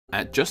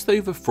At just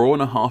over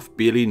 4.5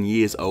 billion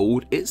years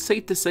old, it's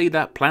safe to say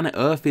that planet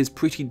Earth is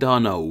pretty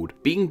darn old.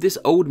 Being this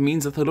old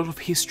means that a lot of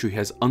history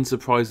has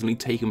unsurprisingly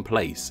taken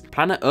place.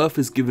 Planet Earth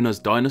has given us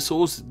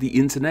dinosaurs, the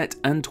internet,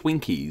 and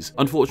Twinkies.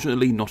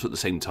 Unfortunately, not at the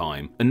same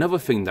time. Another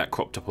thing that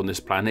cropped up on this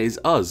planet is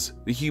us,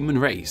 the human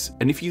race.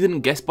 And if you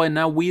didn't guess by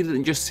now, we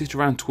didn't just sit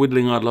around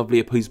twiddling our lovely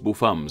opposable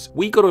thumbs.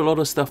 We got a lot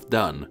of stuff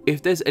done.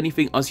 If there's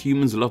anything us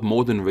humans love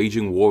more than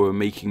raging war and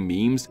making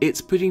memes,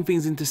 it's putting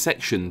things into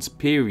sections,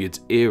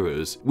 periods,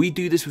 eras. We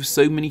do this with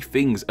so many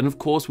things, and of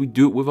course we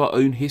do it with our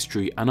own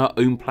history and our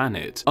own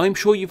planet. I'm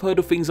sure you've heard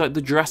of things like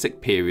the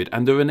Jurassic period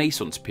and the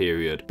Renaissance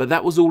period, but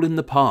that was all in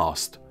the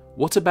past.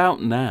 What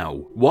about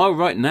now? While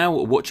right now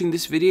watching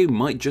this video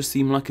might just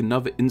seem like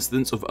another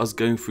instance of us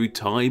going through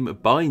time,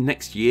 by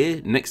next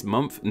year, next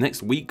month,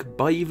 next week,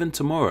 by even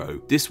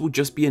tomorrow, this will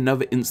just be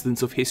another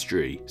instance of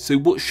history. So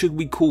what should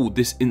we call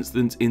this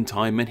instance in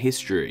time and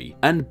history?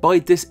 And by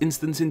this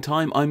instance in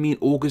time, I mean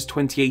August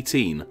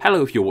 2018.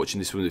 Hello if you're watching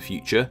this from the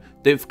future.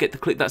 Don't forget to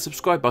click that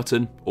subscribe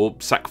button, or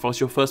sacrifice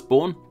your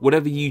firstborn,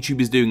 whatever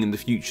YouTube is doing in the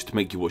future to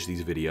make you watch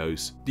these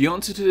videos. The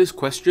answer to this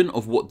question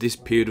of what this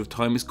period of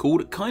time is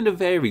called kind of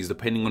varies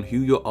depending on who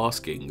you're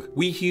asking.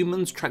 We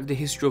humans track the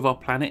history of our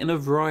planet in a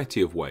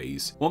variety of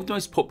ways. One of the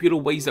most popular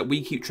ways that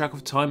we keep track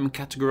of time and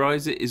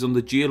categorize it is on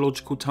the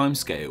geological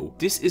timescale.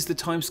 This is the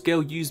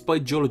timescale used by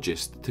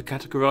geologists to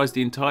categorize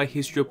the entire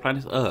history of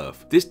planet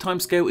Earth. This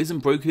timescale isn't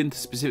broken into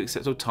specific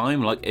sets of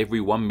time like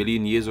every 1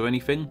 million years or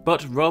anything,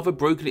 but rather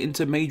broken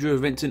into major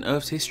events in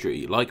Earth's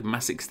history, like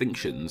mass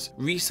extinctions.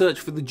 Research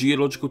for the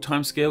geological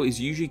timescale is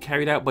usually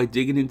carried out by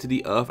digging into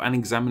the Earth and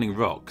examining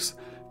rocks.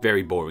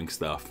 Very boring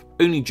stuff.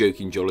 Only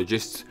joking,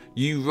 geologists.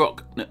 You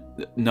rock.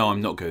 No,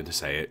 I'm not going to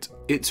say it.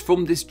 It's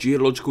from this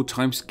geological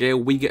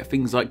timescale we get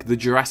things like the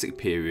Jurassic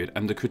period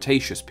and the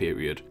Cretaceous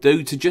period.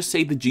 Though to just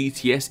say the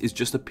GTS is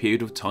just a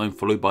period of time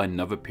followed by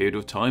another period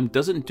of time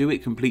doesn't do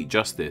it complete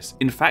justice.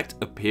 In fact,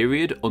 a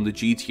period on the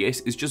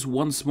GTS is just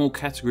one small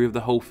category of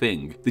the whole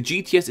thing. The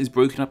GTS is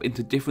broken up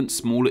into different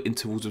smaller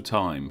intervals of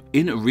time.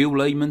 In real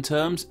layman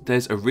terms,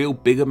 there's a real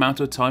big amount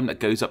of time that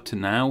goes up to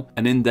now,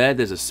 and in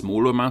there's a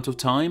smaller amount of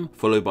time,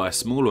 followed by a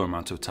smaller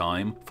amount of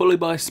time, followed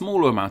by a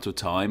smaller amount of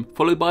time,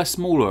 followed by a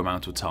smaller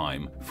amount of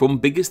time. From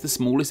biggest to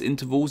smallest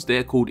intervals,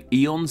 they're called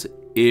eons,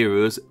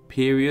 eras,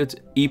 periods,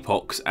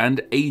 epochs,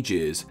 and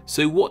ages.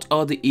 So what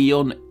are the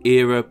eon,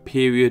 era,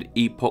 period,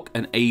 epoch,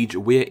 and age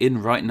we're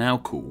in right now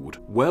called?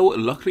 Well,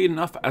 luckily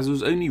enough, as it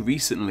was only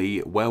recently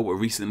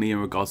in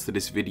regards to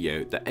this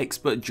video, that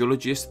expert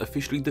geologists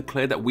officially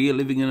declared that we are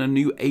living in a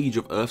new age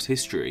of Earth's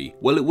history.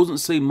 Well, it wasn't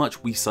so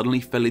much we suddenly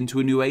fell into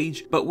a new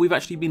age, but we've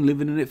actually been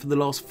living in it for the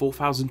last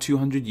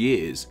 4,200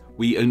 years.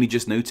 We only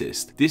just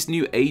noticed. This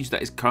new age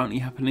that is currently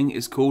happening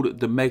is called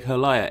the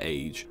MacLeod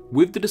age.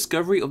 With the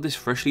discovery of this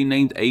freshly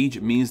named age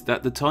means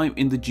that the time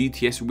in the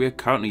GTS we are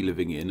currently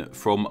living in,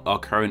 from our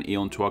current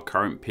eon to our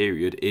current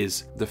period,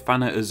 is the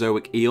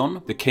Phanerozoic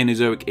eon, the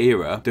Cainozoic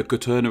era, the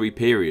Quaternary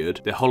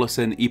period, the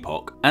Holocene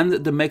epoch, and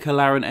the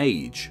MacLeod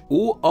age.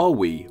 Or are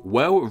we?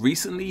 Well,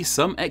 recently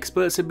some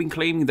experts have been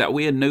claiming that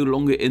we are no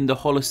longer in the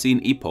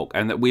Holocene epoch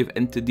and that we have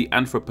entered the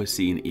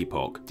Anthropocene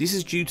epoch. This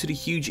is due to the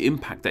huge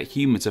impact that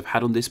humans have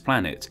had on this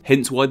planet,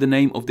 hence why the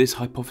name of this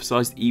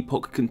hypothesized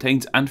epoch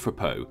contains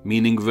anthropo,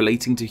 meaning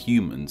relating to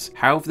humans.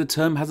 However, the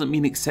term hasn't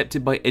been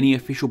accepted by any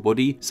official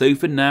body, so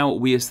for now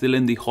we are still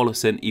in the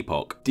Holocene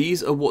epoch.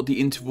 These are what the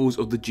intervals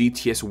of the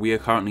GTS we are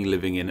currently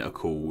living in are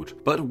called.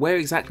 But where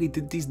exactly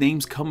did these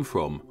names come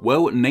from?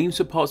 Well, names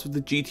for parts of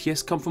the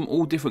GTS come from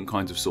all different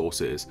kinds of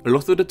sources. A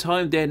lot of the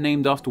time they're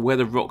named after where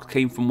the rocks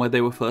came from where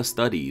they were first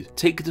studied.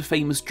 Take the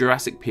famous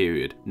Jurassic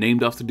period,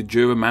 named after the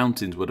Jura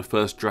Mountains where the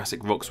first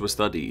Jurassic rocks were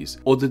studied,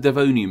 or the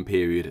Devonian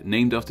period,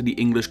 named after the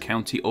English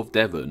county of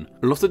Devon.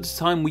 A lot of the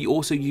time we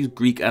also use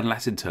Greek and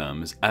Latin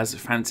terms, as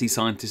fancy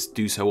scientists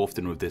do so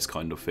often with this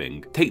kind of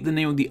thing. Take the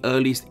name of the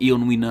earliest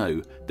eon we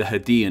know, the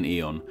Hadean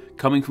eon,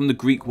 coming from the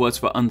Greek words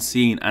for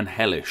unseen and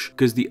hellish,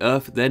 because the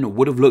Earth then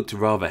would have looked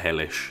rather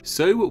hellish.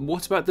 So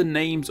what about the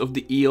names of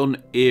the eon,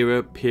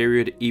 era,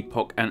 period,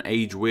 epoch, and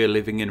age we're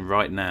living in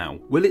right now?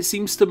 Well, it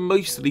seems to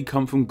mostly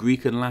come from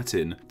Greek and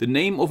Latin. The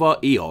name of our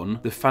eon,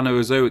 the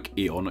Phanerozoic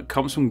eon,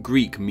 comes from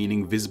Greek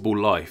meaning visible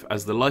life,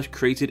 as the life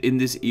created in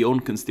this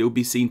eon can still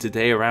be seen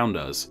today around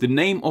us. The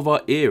name of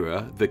our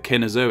era, the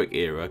Cainozoic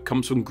era,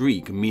 comes from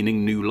Greek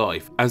meaning new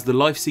life, as the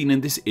life seen in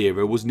this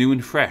era was new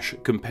and fresh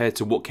compared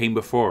to what came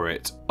before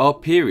it. Our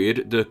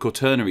period, the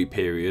Quaternary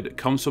period,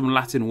 comes from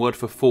Latin word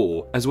for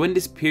four, as when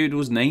this period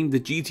was named, the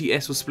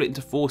GTS was split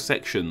into 4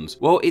 sections.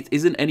 While it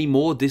isn't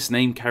anymore, this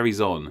name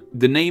carries on.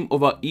 The name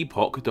of our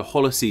epoch, the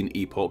Holocene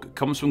epoch,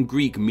 comes from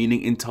Greek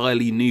meaning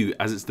entirely new,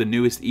 as it's the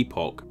newest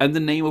epoch. And the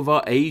name of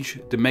our age,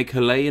 the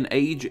Maghalayan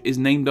age, is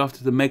named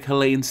after the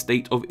Meghalayan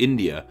state of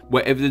India,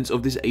 where evidence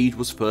of this age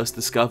was first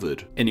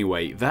discovered. Anyway,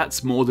 Anyway,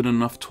 that's more than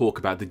enough talk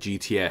about the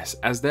GTS,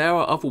 as there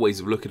are other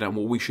ways of looking at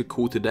what we should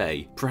call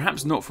today,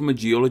 perhaps not from a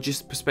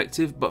geologist's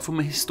perspective, but from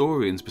a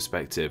historian's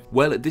perspective.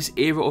 Well, this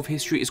era of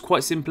history is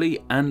quite simply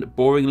and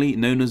boringly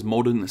known as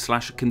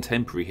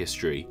modern/contemporary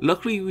history.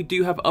 Luckily, we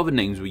do have other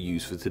names we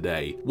use for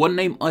today. One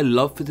name I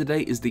love for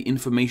today is the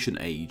Information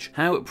Age.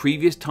 How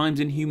previous times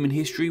in human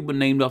history were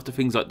named after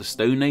things like the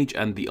Stone Age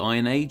and the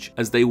Iron Age,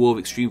 as they were of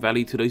extreme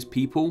value to those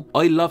people.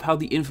 I love how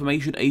the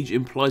Information Age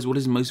implies what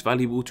is most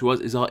valuable to us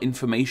is our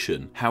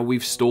information, how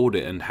we've stored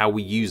it and how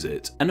we use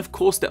it. And of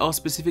course there are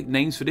specific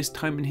names for this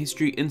time in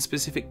history in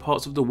specific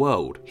parts of the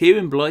world. Here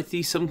in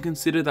Blighty, some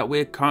consider that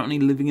we're currently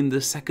living in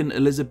the second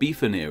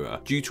Elizabethan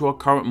era, due to our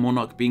current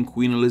monarch being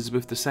Queen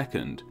Elizabeth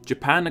II.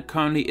 Japan are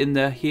currently in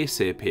their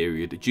Heisei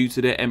period due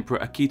to their Emperor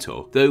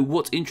Akito, though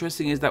what's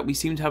interesting is that we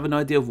seem to have an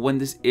idea of when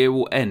this era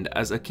will end,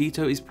 as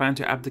Akito is planned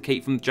to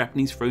abdicate from the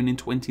Japanese throne in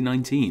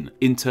 2019,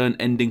 in turn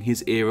ending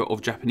his era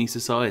of Japanese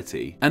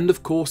society. And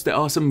of course there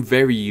are some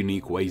very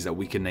unique ways that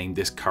we can name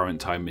this current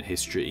time in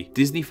history.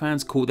 Disney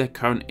fans call their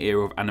current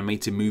era of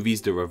animated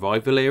movies the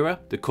Revival Era.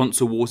 The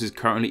console wars is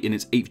currently in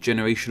its 8th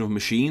generation of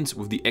machines,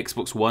 with the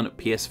Xbox One,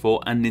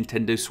 PS4 and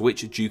Nintendo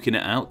Switch duking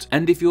it out.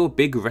 And if you're a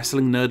big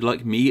wrestling nerd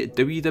like me,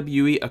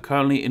 WWE are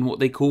currently in what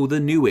they call the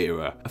New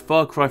Era, a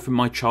far cry from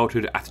my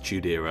childhood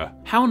Attitude Era.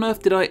 How on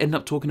earth did I end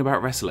up talking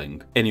about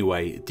wrestling?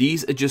 Anyway,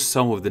 these are just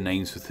some of the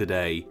names for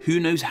today. Who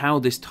knows how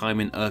this time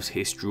in Earth's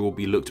history will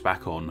be looked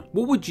back on?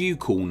 What would you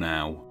call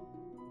now?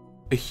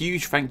 A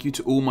huge thank you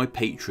to all my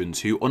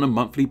patrons who on a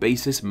monthly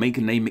basis make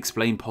Name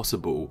Explain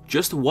possible.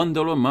 Just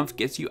 $1 a month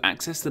gets you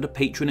access to the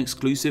patron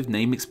exclusive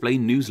Name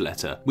Explain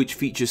newsletter, which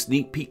features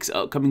sneak peeks at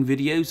upcoming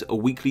videos, a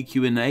weekly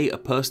Q&A, a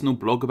personal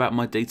blog about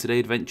my day-to-day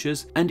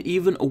adventures, and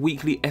even a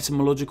weekly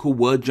etymological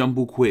word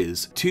jumble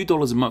quiz.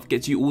 $2 a month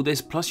gets you all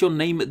this plus your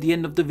name at the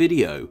end of the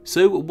video.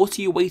 So what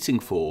are you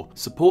waiting for?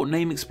 Support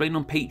Name Explain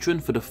on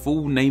Patreon for the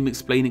full Name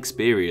Explain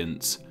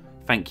experience.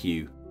 Thank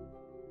you.